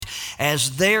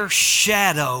as their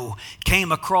shadow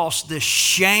came across this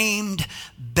shamed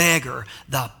beggar.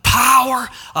 The power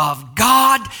of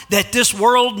God that this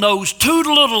world knows too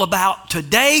little about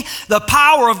today, the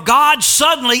power of God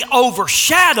suddenly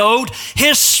overshadowed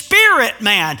his spirit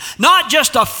man. Not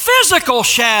just a physical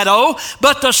shadow,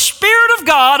 but the Spirit of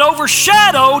God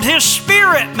overshadowed his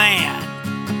spirit man.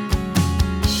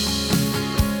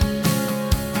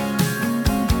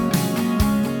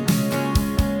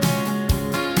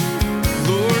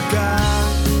 Lord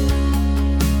God,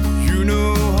 you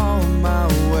know all my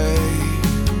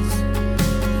ways,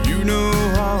 you know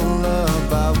all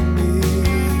about me,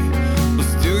 but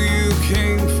still you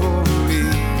came for me.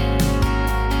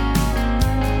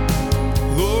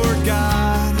 Lord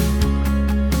God,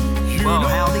 you Well, know.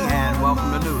 howdy and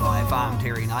welcome to New Life. I'm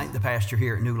Terry Knight, the pastor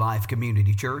here at New Life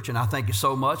Community Church, and I thank you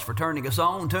so much for turning us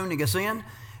on, tuning us in.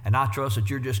 And I trust that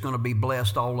you're just going to be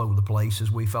blessed all over the place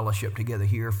as we fellowship together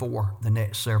here for the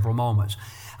next several moments.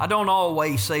 I don't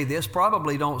always say this,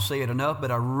 probably don't say it enough,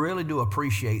 but I really do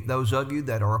appreciate those of you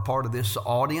that are a part of this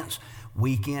audience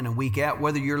week in and week out,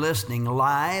 whether you're listening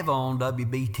live on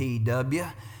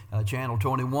WBTW, Channel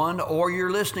 21, or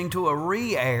you're listening to a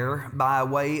re-air by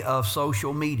way of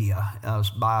social media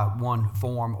by one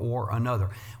form or another.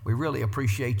 We really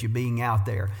appreciate you being out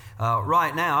there.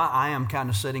 Right now, I am kind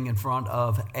of sitting in front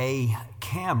of a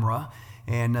camera,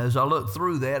 and as I look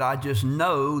through that, I just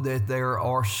know that there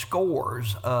are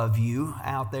scores of you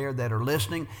out there that are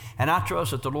listening, and I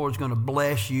trust that the Lord's going to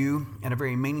bless you in a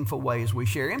very meaningful way as we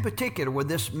share. In particular, with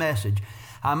this message,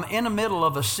 I'm in the middle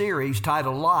of a series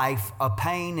titled Life, a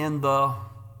Pain in the,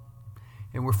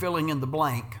 and we're filling in the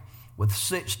blank with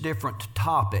 6 different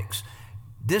topics.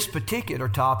 This particular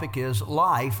topic is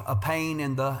life, a pain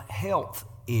in the health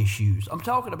issues. I'm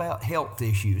talking about health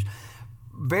issues.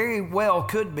 Very well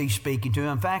could be speaking to.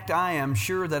 In fact, I am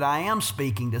sure that I am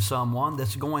speaking to someone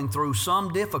that's going through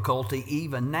some difficulty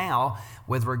even now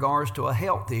with regards to a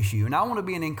health issue. And I want to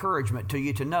be an encouragement to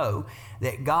you to know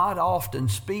that God often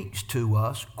speaks to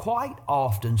us, quite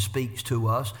often speaks to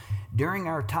us during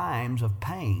our times of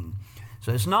pain.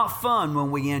 So it's not fun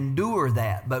when we endure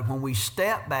that, but when we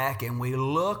step back and we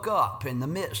look up in the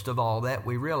midst of all that,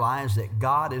 we realize that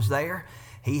God is there.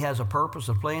 He has a purpose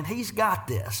of plan. He's got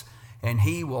this, and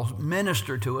He will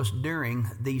minister to us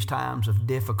during these times of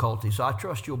difficulty. So I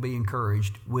trust you'll be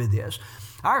encouraged with this.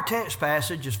 Our text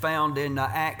passage is found in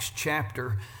Acts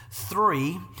chapter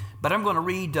 3, but I'm going to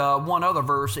read one other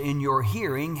verse in your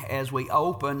hearing as we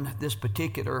open this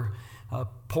particular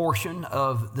portion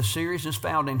of the series. Is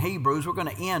found in Hebrews. We're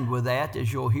going to end with that,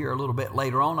 as you'll hear a little bit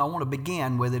later on. I want to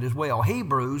begin with it as well.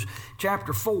 Hebrews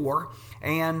chapter 4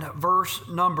 and verse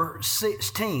number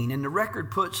 16. And the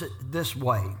record puts it this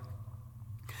way.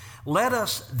 Let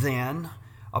us then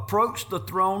approach the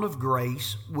throne of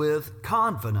grace with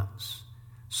confidence,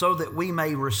 so that we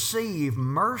may receive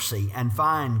mercy and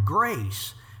find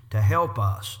grace to help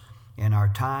us in our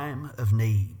time of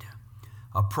need.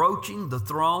 Approaching the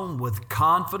throne with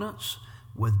confidence,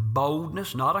 with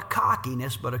boldness, not a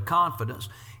cockiness, but a confidence,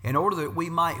 in order that we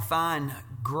might find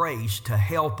grace to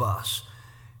help us,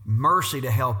 mercy to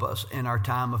help us in our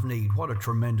time of need. What a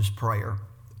tremendous prayer.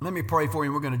 Let me pray for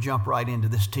you. We're going to jump right into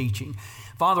this teaching.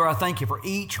 Father, I thank you for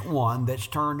each one that's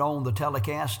turned on the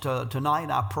telecast tonight.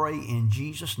 I pray in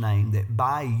Jesus' name that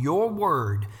by your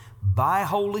word, by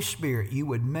Holy Spirit, you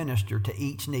would minister to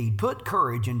each need. Put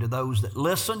courage into those that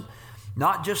listen,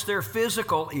 not just their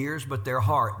physical ears, but their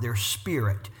heart, their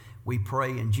spirit. We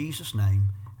pray in Jesus' name,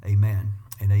 amen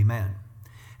and amen.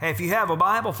 Hey, if you have a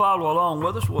Bible, follow along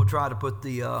with us. We'll try to put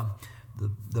the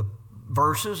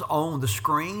verses on the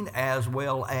screen as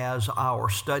well as our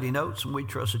study notes, and we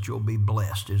trust that you'll be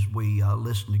blessed as we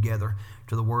listen together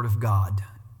to the Word of God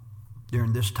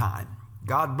during this time.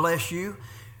 God bless you.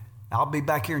 I'll be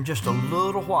back here in just a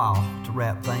little while to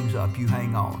wrap things up. You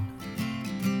hang on.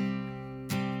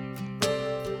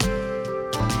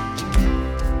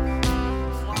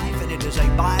 It is a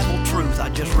Bible truth. I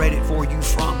just read it for you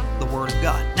from the Word of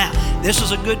God. Now, this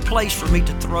is a good place for me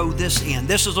to throw this in.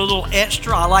 This is a little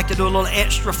extra. I like to do a little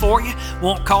extra for you.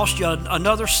 Won't cost you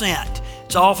another cent.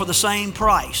 It's all for the same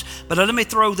price. But let me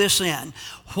throw this in.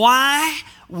 Why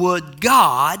would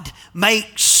God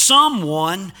make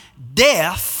someone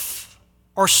deaf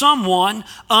or someone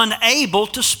unable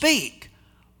to speak?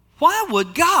 Why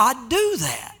would God do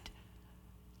that?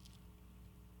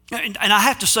 And I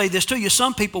have to say this to you.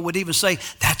 Some people would even say,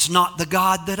 that's not the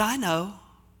God that I know.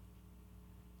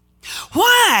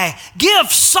 Why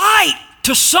give sight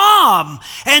to some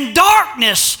and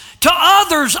darkness to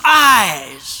others'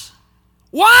 eyes?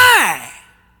 Why?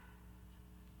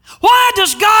 Why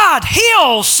does God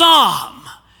heal some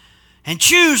and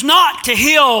choose not to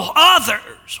heal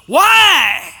others.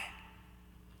 Why?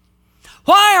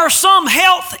 Why are some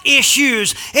health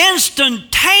issues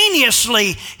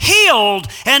instantaneously healed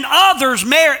and others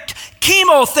merit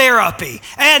chemotherapy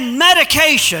and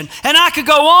medication? And I could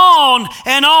go on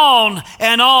and on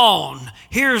and on.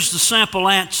 Here's the simple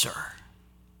answer.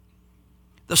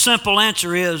 The simple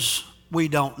answer is we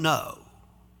don't know.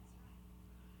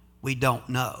 We don't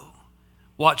know.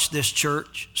 Watch this,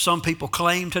 church. Some people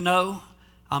claim to know.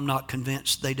 I'm not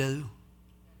convinced they do.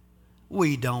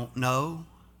 We don't know.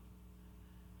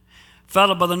 A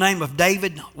fellow by the name of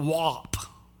David Wolpe,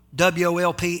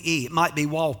 W-O-L-P-E. It might be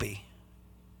Walpe.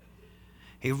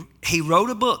 He wrote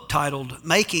a book titled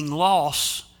Making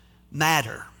Loss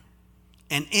Matter.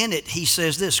 And in it he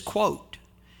says this, quote,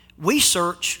 "We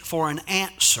search for an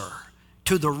answer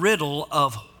to the riddle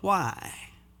of why.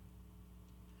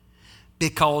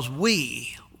 Because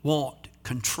we want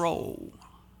control."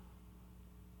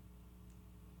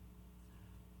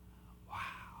 Wow.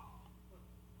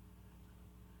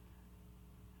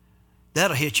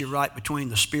 That'll hit you right between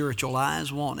the spiritual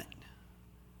eyes, won't it?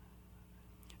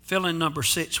 Fill in number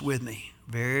 6 with me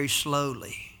very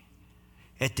slowly.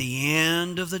 At the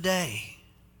end of the day,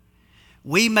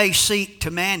 we may seek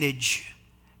to manage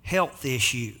health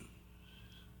issues,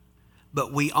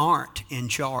 but we aren't in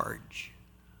charge.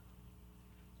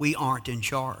 We aren't in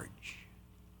charge.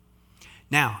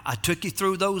 Now, I took you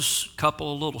through those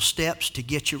couple of little steps to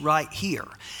get you right here,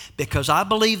 because I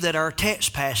believe that our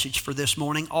text passage for this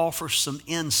morning offers some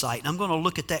insight. And I'm going to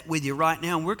look at that with you right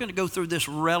now, and we're going to go through this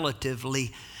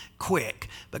relatively quick.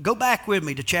 But go back with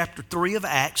me to chapter 3 of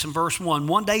Acts and verse 1.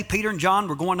 One day, Peter and John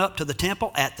were going up to the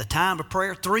temple at the time of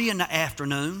prayer, 3 in the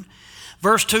afternoon.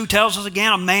 Verse 2 tells us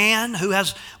again, a man who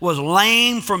was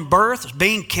lame from birth is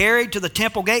being carried to the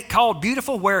temple gate called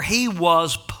Beautiful, where he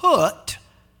was put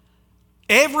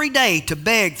every day to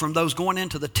beg from those going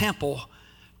into the temple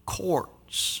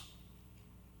courts.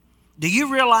 Do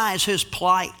you realize his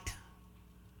plight?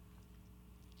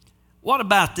 What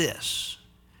about this?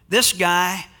 This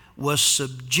guy was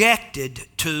subjected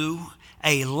to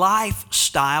a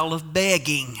lifestyle of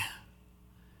begging.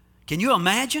 Can you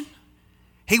imagine?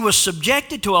 He was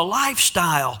subjected to a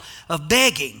lifestyle of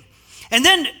begging. And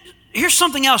then here's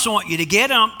something else I want you to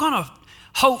get, and I'm going to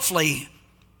hopefully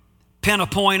pin a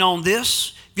point on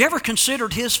this. Have you ever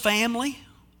considered his family?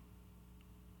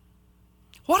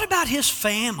 What about his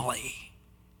family?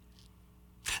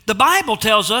 The Bible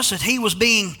tells us that he was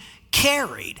being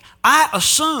carried, I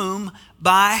assume,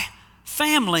 by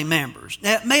family members.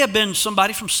 Now, it may have been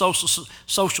somebody from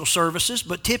social services,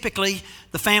 but typically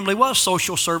the family was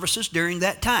social services during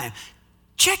that time.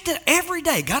 Checked it every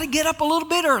day. Got to get up a little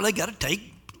bit early. Got to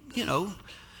take,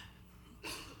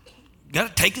 got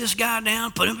to take this guy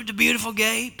down, put him at the Beautiful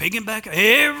gate, pick him back up.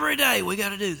 Every day we got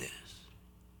to do this.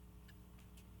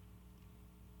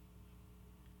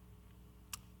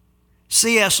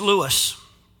 C.S. Lewis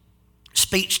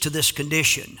speaks to this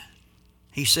condition.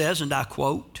 He says, and I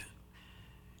quote,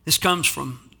 this comes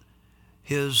from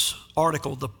his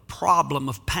article, The Problem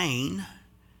of Pain.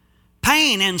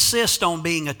 Pain insists on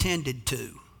being attended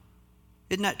to.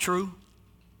 Isn't that true?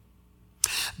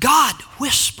 God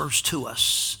whispers to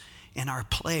us in our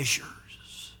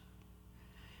pleasures,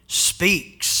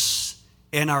 speaks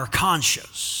in our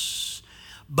conscience,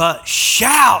 but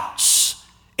shouts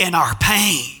in our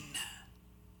pain.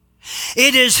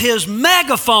 It is his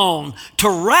megaphone to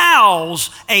rouse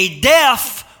a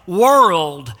deaf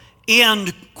world,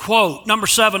 end quote. Number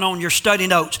 7 on your study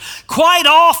notes. Quite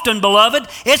often, beloved,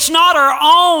 it's not our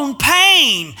own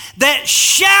pain that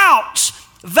shouts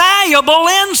valuable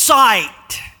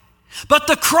insight, but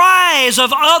the cries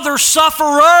of other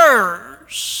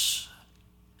sufferers.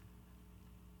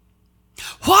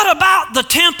 What about the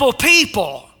temple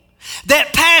people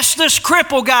that passed this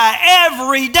crippled guy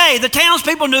every day? The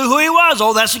townspeople knew who he was.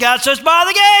 Oh, that's the guy that sits by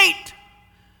the gate.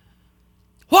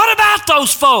 What about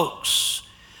those folks?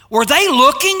 Were they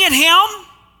looking at him?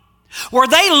 Were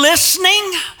they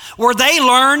listening? Were they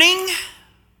learning?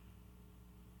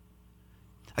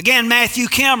 Again, Matthew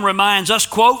Kim reminds us,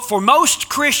 quote, for most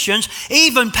Christians,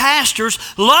 even pastors,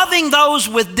 loving those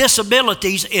with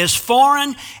disabilities is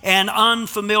foreign and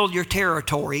unfamiliar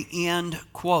territory, end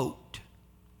quote.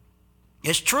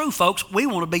 It's true, folks. We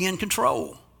want to be in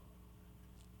control.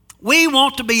 We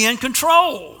want to be in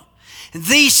control.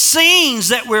 These scenes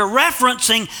that we're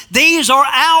referencing, these are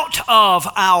out of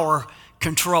our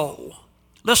control.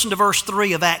 Listen to verse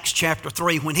 3 of Acts chapter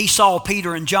 3. When he saw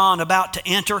Peter and John about to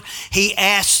enter, he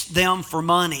asked them for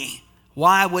money.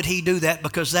 Why would he do that?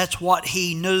 Because that's what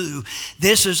he knew.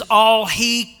 This is all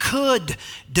he could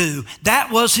do.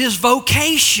 That was his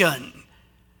vocation.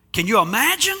 Can you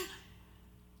imagine?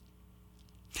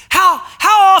 How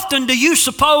often do you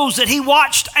suppose that he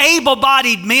watched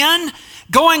able-bodied men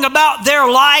going about their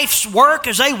life's work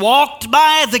as they walked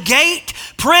by the gate,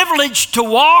 privileged to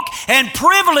walk and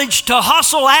privileged to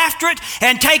hustle after it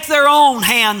and take their own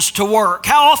hands to work?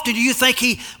 How often do you think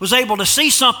he was able to see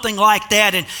something like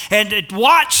that and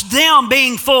watch them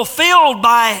being fulfilled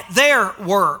by their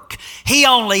work? He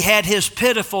only had his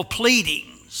pitiful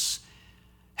pleadings.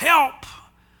 Help,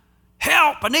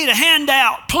 help, I need a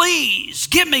handout, please,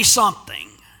 give me something.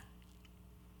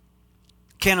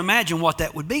 Can't imagine what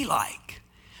that would be like.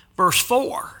 Verse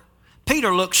 4,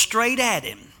 Peter looked straight at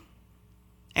him,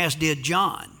 as did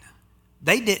John.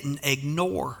 They didn't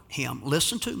ignore him.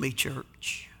 Listen to me,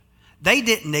 church. They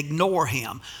didn't ignore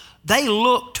him. They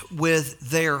looked with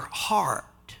their heart.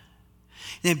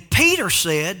 Then Peter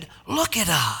said, look at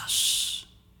us.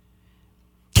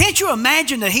 Can't you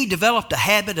imagine that he developed a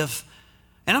habit of,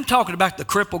 and I'm talking about the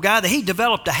crippled guy, that he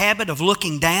developed a habit of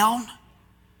looking down?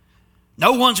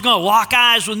 No one's going to lock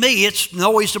eyes with me. It's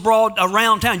noise abroad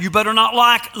around town. You better not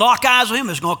lock eyes with him.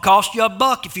 It's going to cost you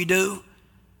 $1 if you do.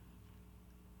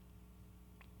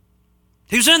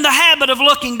 He was in the habit of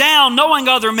looking down, knowing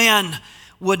other men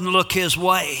wouldn't look his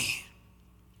way.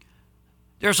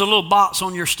 There's a little box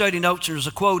on your study notes. There's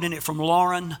a quote in it from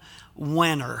Lauren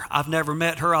Wenner. I've never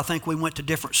met her. I think we went to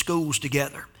different schools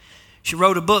together. She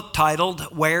wrote a book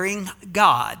titled Wearing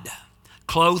God: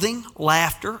 Clothing,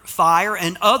 Laughter, Fire,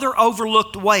 and Other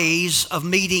Overlooked Ways of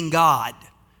Meeting God.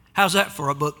 How's that for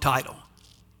a book title?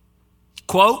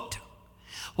 Quote,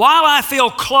 while I feel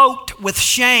cloaked with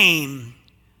shame,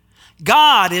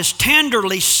 God is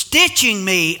tenderly stitching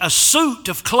me a suit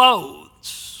of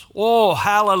clothes. Oh,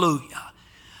 hallelujah.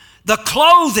 The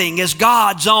clothing is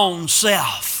God's own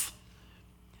self.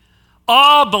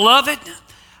 Oh, beloved,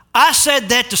 I said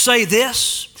that to say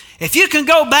this. If you can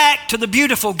go back to the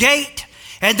beautiful gate,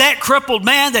 and that crippled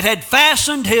man that had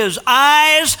fastened his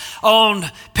eyes on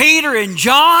Peter and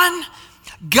John,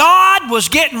 God was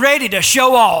getting ready to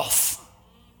show off.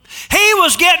 He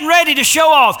was getting ready to show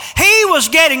off. He was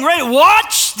getting ready.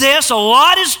 Watch this. A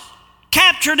lot is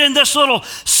captured in this little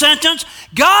sentence.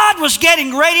 God was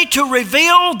getting ready to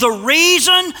reveal the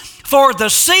reason for the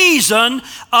season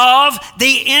of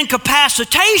the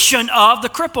incapacitation of the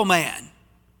crippled man.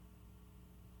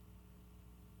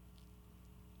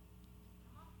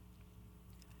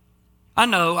 I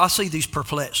know, I see these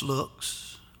perplexed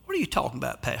looks. What are you talking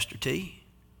about, Pastor T?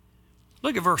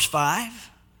 Look at verse 5.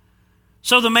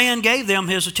 So the man gave them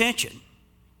his attention.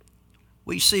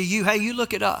 We see you, hey, you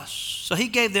look at us. So he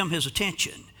gave them his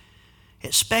attention,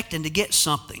 expecting to get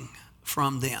something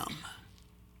from them.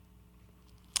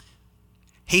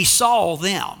 He saw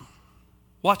them.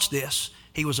 Watch this.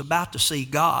 He was about to see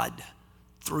God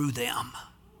through them.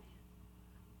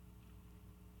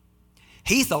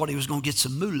 He thought he was going to get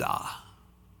some moolah.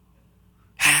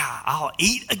 I'll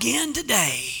eat again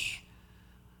today.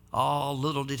 Oh,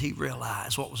 little did he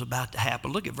realize what was about to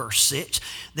happen. Look at verse 6.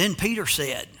 Then Peter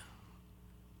said,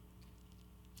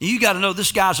 you got to know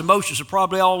this guy's emotions are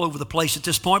probably all over the place at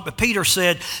this point, but Peter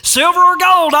said, silver or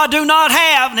gold I do not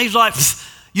have. And he's like,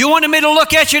 you wanted me to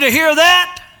look at you to hear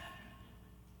that?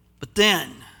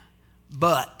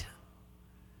 But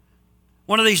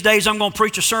one of these days I'm going to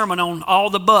preach a sermon on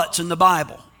all the buts in the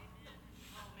Bible.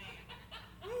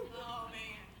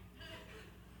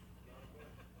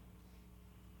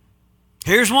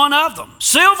 Here's one of them.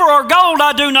 Silver or gold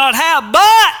I do not have,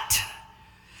 but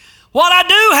what I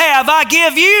do have I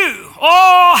give you.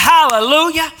 Oh,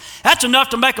 hallelujah. That's enough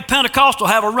to make a Pentecostal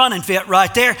have a running fit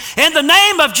right there. In the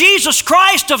name of Jesus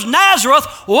Christ of Nazareth,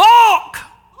 walk.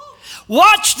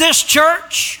 Watch this,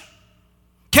 church.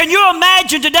 Can you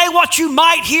imagine today what you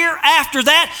might hear after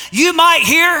that? You might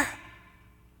hear,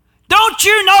 don't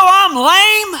you know I'm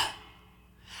lame?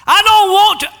 I don't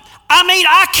want to,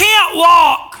 I can't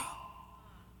walk.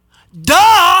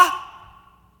 Duh!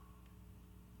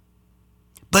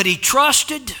 But he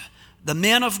trusted the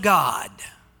men of God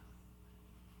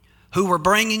who were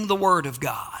bringing the word of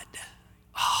God.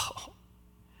 Oh.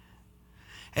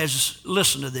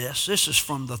 Listen to this. This is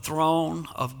from the throne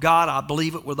of God. I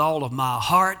believe it with all of my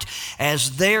heart.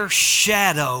 As their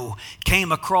shadow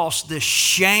came across this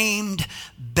shamed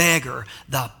beggar,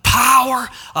 the power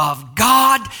of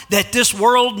God that this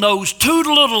world knows too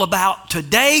little about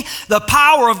today. The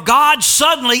power of God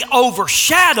suddenly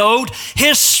overshadowed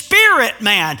his spirit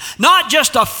man. Not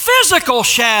just a physical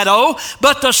shadow,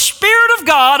 but the Spirit of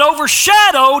God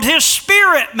overshadowed his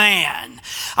spirit man.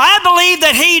 I believe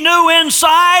that he knew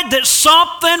inside that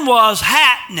something was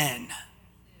happening.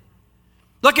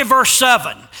 Look at verse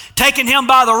 7. Taking him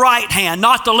by the right hand,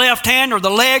 not the left hand or the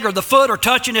leg or the foot or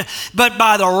touching it, but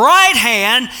by the right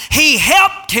hand, he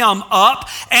helped him up,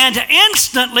 and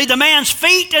instantly the man's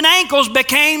feet and ankles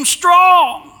became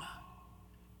strong.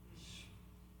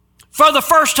 For the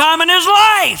first time in his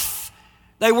life,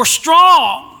 they were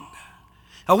strong.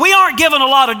 Now, we aren't given a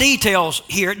lot of details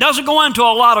here. It doesn't go into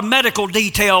a lot of medical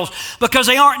details because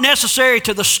they aren't necessary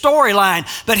to the storyline.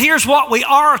 But here's what we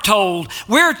are told.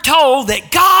 We're told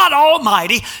that God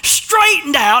Almighty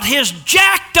straightened out his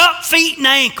jacked up feet and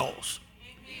ankles.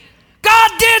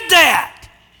 God did that.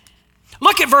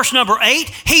 Look at verse number 8.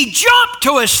 He jumped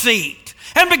to his feet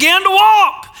and began to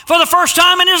walk for the first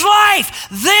time in his life.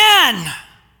 Then,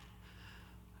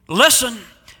 listen,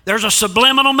 there's a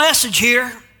subliminal message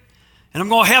here. And I'm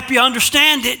going to help you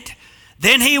understand it.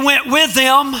 Then he went with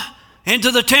them into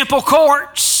the temple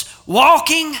courts,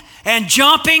 walking and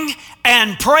jumping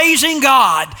and praising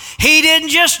God. He didn't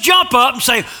just jump up and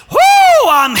say, "Whoo,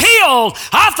 I'm healed.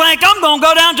 I think I'm going to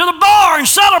go down to the bar and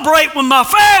celebrate with my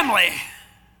family."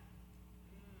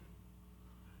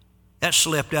 That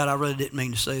slipped out. I really didn't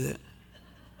mean to say that.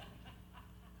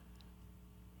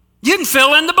 You can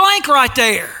fill in the blank right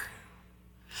there.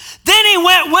 Then he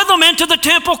went with them into the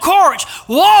temple courts,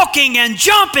 walking and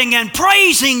jumping and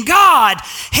praising God.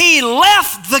 He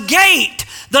left the gate,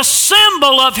 the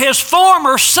symbol of his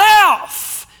former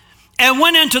self, and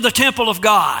went into the temple of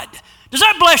God. Does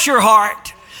that bless your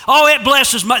heart? Oh, it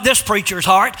blesses this preacher's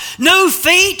heart. New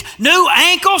feet, new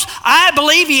ankles. I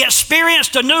believe he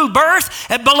experienced a new birth.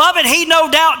 And beloved, he no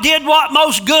doubt did what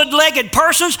most good-legged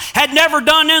persons had never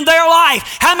done in their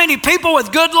life. How many people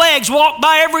with good legs walk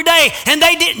by every day and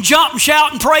they didn't jump and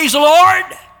shout and praise the Lord?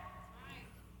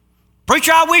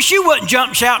 Preacher, I wish you wouldn't jump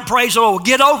and shout and praise the Lord.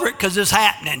 Get over it because it's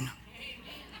happening.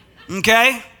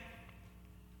 Okay?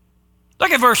 Look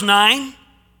at verse 9.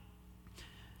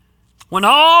 When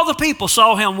all the people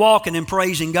saw him walking and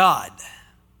praising God,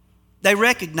 they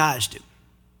recognized him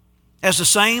as the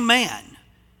same man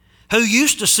who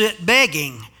used to sit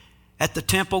begging at the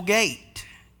temple gate.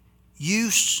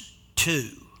 Used to.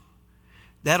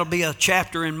 That'll be a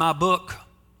chapter in my book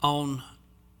on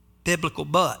biblical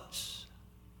butts.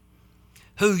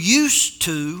 Who used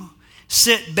to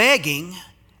sit begging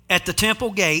at the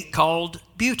temple gate called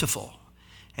Beautiful.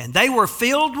 And they were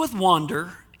filled with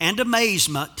wonder and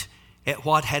amazement at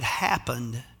what had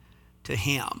happened to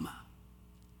him.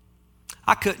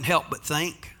 I couldn't help but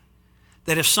think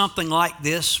that if something like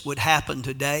this would happen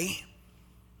today,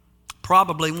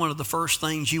 probably one of the first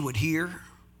things you would hear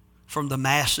from the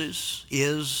masses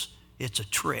is, "It's a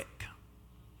trick."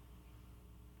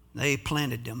 They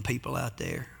planted them people out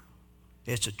there.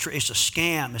 It's a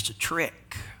scam. It's a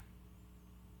trick.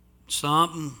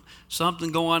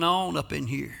 Something going on up in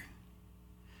here.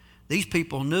 These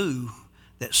people knew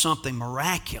that something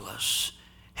miraculous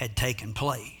had taken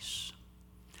place.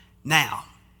 Now,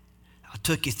 I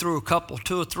took you through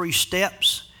 2 or 3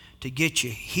 steps to get you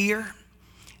here,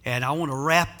 and I want to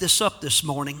wrap this up this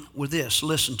morning with this.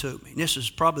 Listen to me. This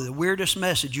is probably the weirdest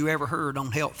message you ever heard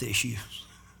on health issues.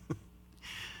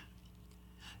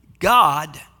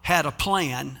 God had a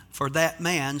plan for that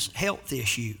man's health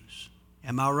issues.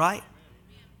 Am I right?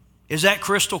 Is that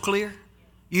crystal clear?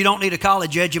 You don't need a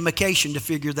college education to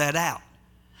figure that out.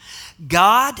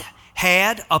 God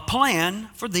had a plan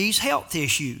for these health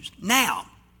issues. Now,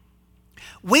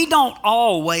 we don't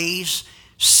always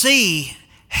see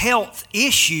health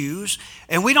issues,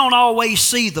 and we don't always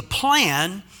see the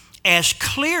plan as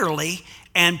clearly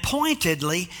and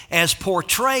pointedly as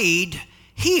portrayed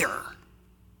here.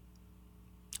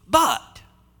 But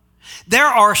there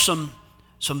are some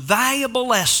valuable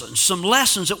lessons, some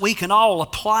lessons that we can all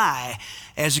apply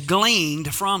as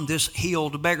gleaned from this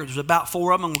healed beggar. There's about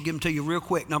 4 of them. I'm going to give them to you real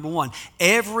quick. Number 1,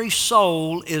 every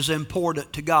soul is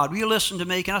important to God. Will you listen to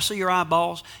me? Can I see your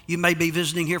eyeballs? You may be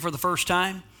visiting here for the first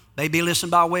time. Maybe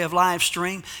listening by way of live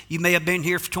stream. You may have been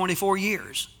here for 24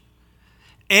 years.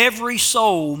 Every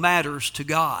soul matters to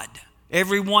God.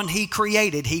 Everyone he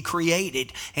created,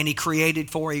 and he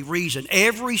created for a reason.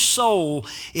 Every soul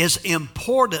is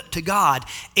important to God,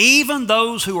 even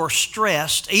those who are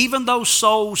stressed, even those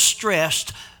souls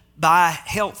stressed by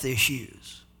health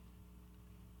issues.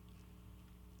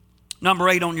 Number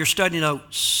 8 on your study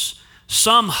notes,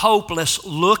 some hopeless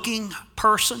looking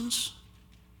persons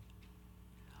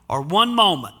or one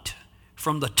moment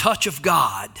from the touch of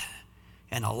God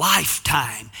and a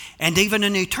lifetime and even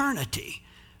an eternity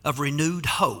of renewed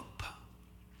hope.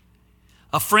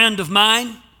 A friend of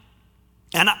mine,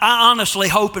 and I honestly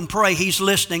hope and pray he's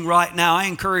listening right now. I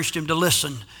encouraged him to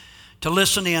listen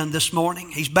in this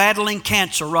morning. He's battling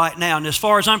cancer right now, and as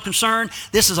far as I'm concerned,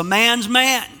 this is a man's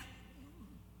man,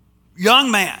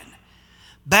 young man,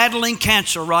 battling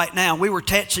cancer right now. We were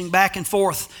texting back and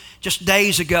forth just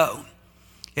days ago,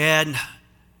 and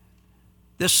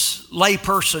this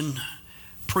layperson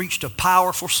preached a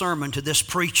powerful sermon to this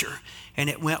preacher, and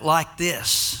it went like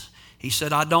this. He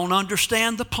said, I don't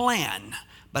understand the plan,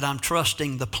 but I'm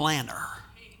trusting the planner.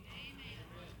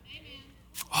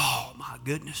 Oh, my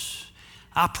goodness.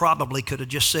 I probably could have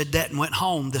just said that and went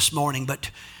home this morning, but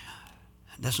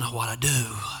that's not what I do.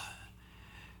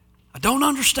 I don't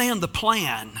understand the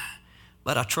plan,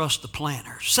 but I trust the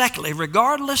planner. Secondly,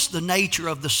 regardless the nature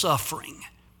of the suffering,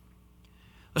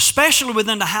 especially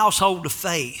within the household of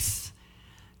faith,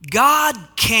 God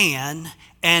can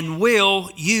and will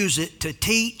use it to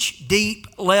teach deep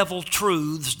level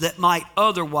truths that might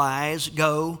otherwise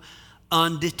go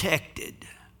undetected.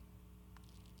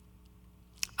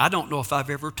 I don't know if I've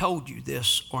ever told you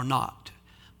this or not,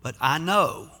 but I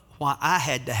know why I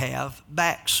had to have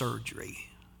back surgery.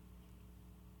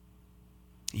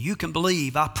 You can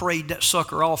believe I prayed that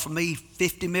sucker off of me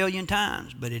 50 million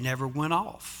times, but it never went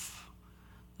off.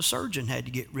 The surgeon had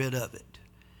to get rid of it.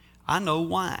 I know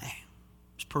why.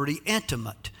 It's pretty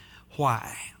intimate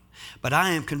why. But I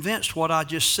am convinced what I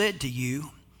just said to you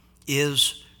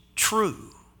is true.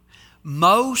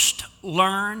 Most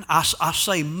learn, I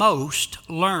say most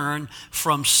learn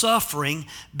from suffering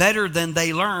better than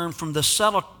they learn from the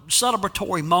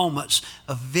celebratory moments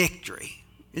of victory.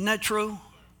 Isn't that true?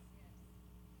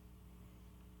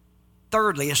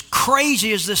 Thirdly, as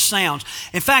crazy as this sounds,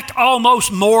 in fact,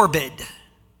 almost morbid,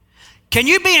 can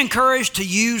you be encouraged to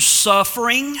use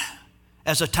suffering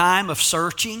as a time of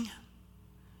searching?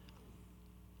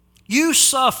 Use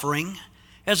suffering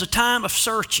as a time of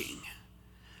searching.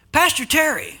 Pastor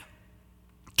Terry,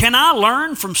 can I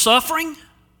learn from suffering?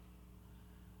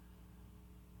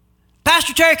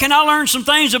 Pastor Terry, can I learn some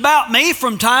things about me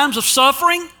from times of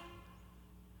suffering?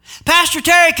 Pastor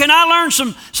Terry, can I learn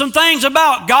some things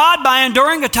about God by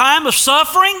enduring a time of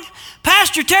suffering?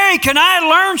 Pastor Terry, can I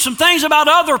learn some things about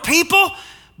other people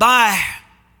by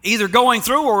either going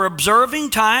through or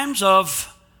observing times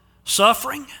of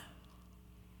suffering?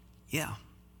 Yeah.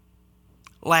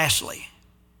 Lastly,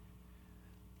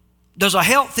 does a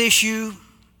health issue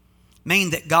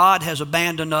mean that God has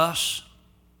abandoned us?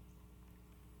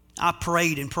 I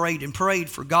prayed and prayed and prayed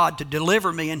for God to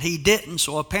deliver me, and He didn't,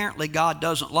 so apparently God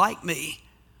doesn't like me.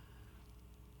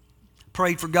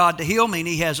 Prayed for God to heal me, and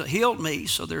He hasn't healed me,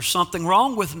 so there's something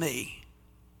wrong with me.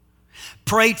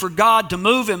 Prayed for God to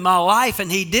move in my life,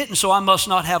 and He didn't, so I must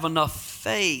not have enough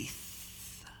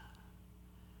faith.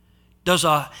 Does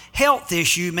a health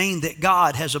issue mean that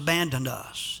God has abandoned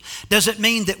us? Does it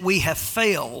mean that we have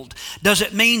failed? Does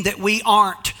it mean that we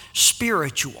aren't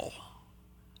spiritual?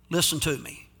 Listen to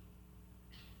me.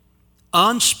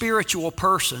 Unspiritual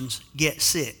persons get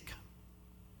sick.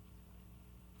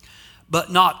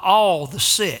 But not all the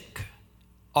sick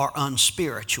are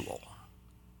unspiritual.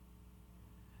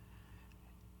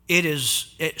 It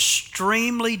is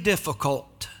extremely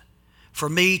difficult for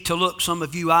me to look some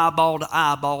of you eyeball to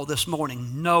eyeball this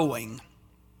morning, knowing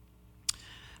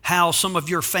how some of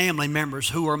your family members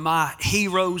who are my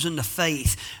heroes in the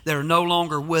faith that are no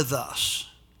longer with us.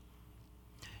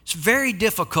 It's very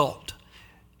difficult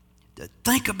to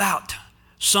think about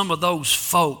some of those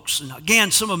folks. And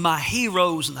again, some of my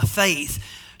heroes in the faith,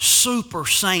 super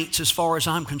saints as far as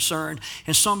I'm concerned,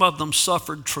 and some of them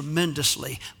suffered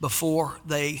tremendously before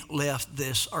they left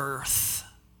this earth.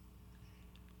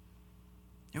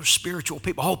 There were spiritual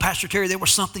people. Oh, Pastor Terry, there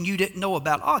was something you didn't know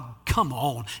about. Oh, come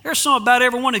on. There's something about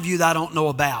every one of you that I don't know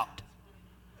about.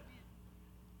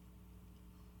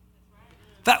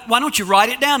 In fact, why don't you write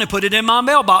it down and put it in my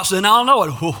mailbox, then I'll know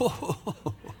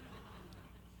it.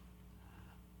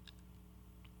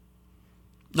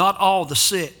 Not all the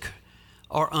sick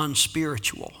are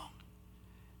unspiritual.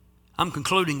 I'm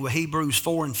concluding with Hebrews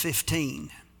 4:15.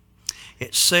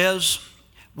 It says,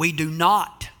 we do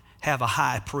not have a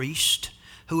high priest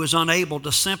who is unable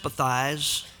to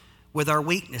sympathize with our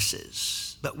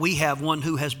weaknesses, but we have one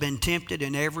who has been tempted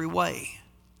in every way,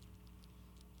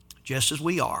 just as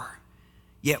we are,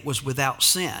 yet was without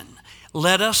sin.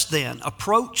 Let us then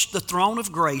approach the throne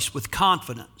of grace with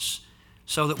confidence,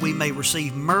 so that we may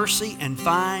receive mercy and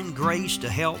find grace to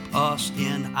help us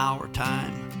in our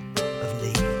time of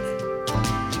need.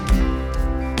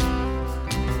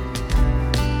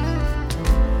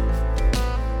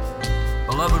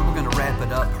 wrap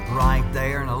it up right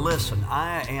there. Now listen,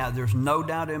 there's no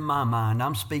doubt in my mind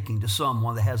I'm speaking to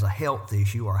someone that has a health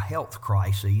issue or a health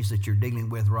crisis that you're dealing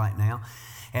with right now.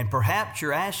 And perhaps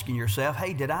you're asking yourself,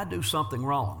 hey, did I do something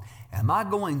wrong? Am I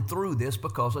going through this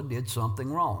because I did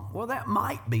something wrong? Well, that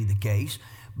might be the case,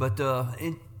 but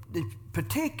in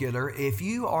particular, if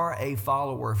you are a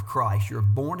follower of Christ, you're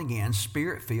born again,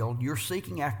 Spirit-filled, you're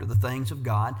seeking after the things of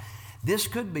God, this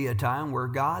could be a time where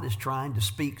God is trying to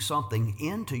speak something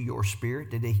into your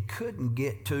spirit that He couldn't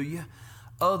get to you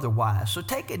otherwise. So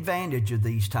take advantage of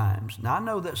these times. Now, I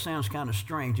know that sounds kind of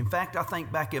strange. In fact, I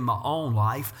think back in my own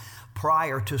life,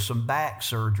 prior to some back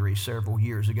surgery several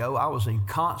years ago, I was in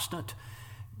constant,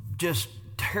 just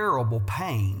terrible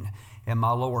pain in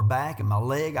my lower back and my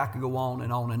leg. I could go on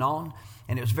and on and on.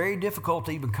 And it was very difficult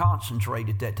to even concentrate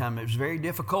at that time. It was very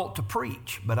difficult to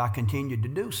preach, but I continued to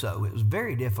do so. It was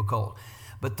very difficult.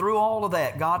 But through all of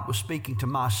that, God was speaking to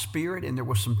my spirit, and there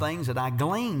were some things that I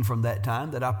gleaned from that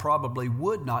time that I probably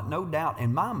would not, no doubt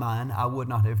in my mind, I would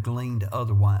not have gleaned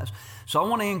otherwise. So I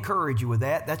want to encourage you with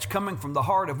that. That's coming from the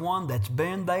heart of one that's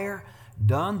been there,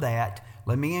 done that.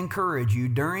 Let me encourage you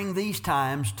during these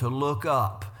times to look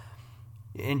up.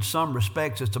 In some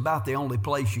respects, it's about the only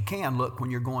place you can look when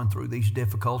you're going through these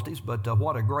difficulties, but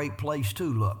what a great place to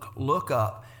look. Look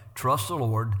up, trust the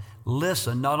Lord,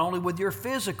 listen not only with your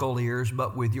physical ears,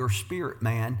 but with your spirit,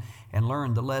 man, and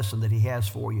learn the lesson that He has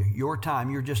for you. Your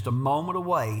time, you're just a moment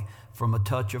away from a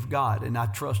touch of God, and I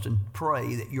trust and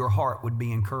pray that your heart would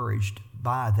be encouraged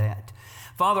by that.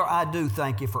 Father, I do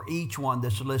thank You for each one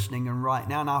that's listening and right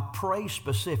now, and I pray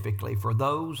specifically for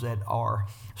those that are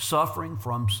suffering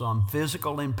from some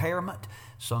physical impairment,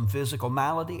 some physical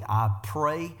malady. I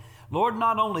pray, Lord,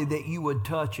 not only that You would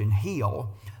touch and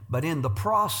heal, but in the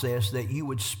process that You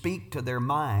would speak to their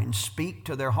minds, speak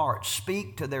to their hearts,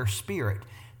 speak to their spirit,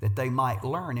 that they might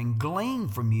learn and glean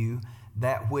from You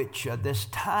that which this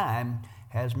time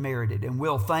has merited. And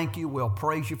we'll thank You, we'll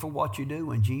praise You for what You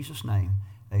do. In Jesus' name,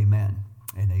 amen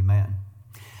and amen.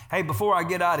 Hey, before I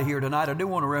get out of here tonight, I do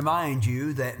want to remind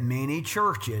you that many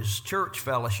churches, church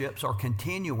fellowships are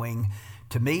continuing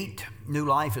to meet. New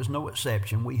Life is no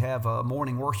exception. We have a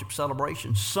morning worship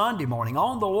celebration Sunday morning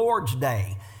on the Lord's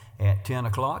Day at 10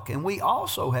 o'clock. And we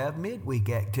also have midweek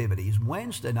activities.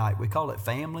 Wednesday night, we call it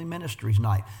Family Ministries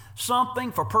Night.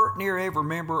 Something for pert near every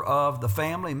member of the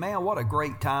family. Man, what a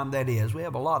great time that is. We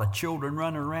have a lot of children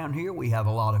running around here. We have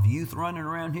a lot of youth running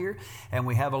around here. And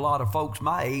we have a lot of folks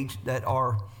my age that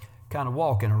are kind of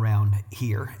walking around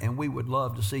here, and we would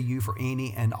love to see you for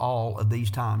any and all of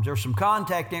these times. There's some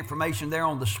contact information there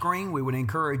on the screen. We would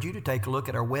encourage you to take a look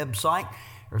at our website.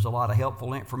 There's a lot of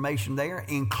helpful information there,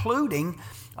 including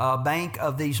a bank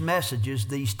of these messages,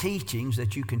 these teachings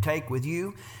that you can take with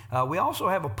you. We also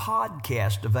have a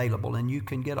podcast available, and you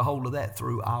can get a hold of that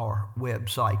through our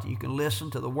website. You can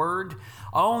listen to the Word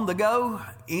on the go,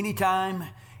 anytime,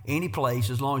 any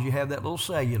place, as long as you have that little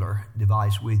cellular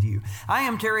device with you. I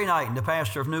am Terry Knighton, the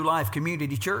pastor of New Life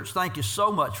Community Church. Thank you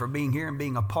so much for being here and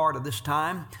being a part of this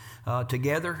time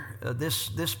together,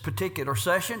 this particular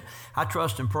session. I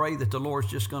trust and pray that the Lord's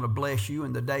just going to bless you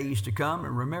in the days to come.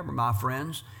 And remember, my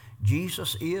friends,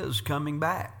 Jesus is coming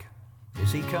back.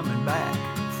 Is He coming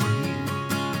back?